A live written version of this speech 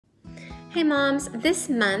Hey moms, this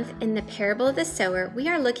month in the parable of the sower, we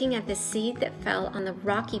are looking at the seed that fell on the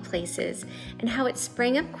rocky places and how it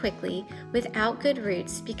sprang up quickly without good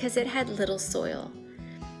roots because it had little soil.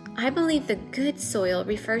 I believe the good soil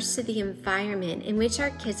refers to the environment in which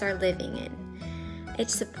our kids are living in. It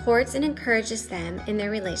supports and encourages them in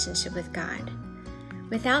their relationship with God.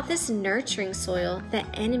 Without this nurturing soil, the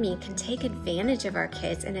enemy can take advantage of our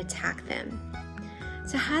kids and attack them.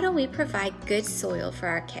 So how do we provide good soil for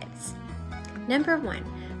our kids? Number 1,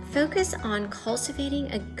 focus on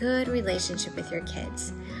cultivating a good relationship with your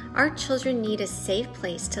kids. Our children need a safe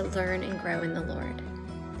place to learn and grow in the Lord.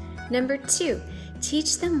 Number 2,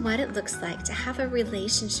 teach them what it looks like to have a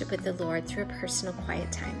relationship with the Lord through a personal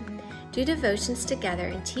quiet time. Do devotions together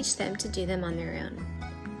and teach them to do them on their own.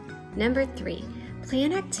 Number 3,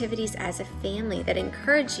 plan activities as a family that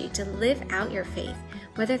encourage you to live out your faith,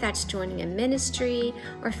 whether that's joining a ministry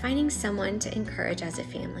or finding someone to encourage as a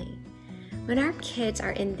family. When our kids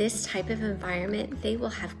are in this type of environment, they will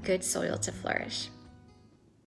have good soil to flourish.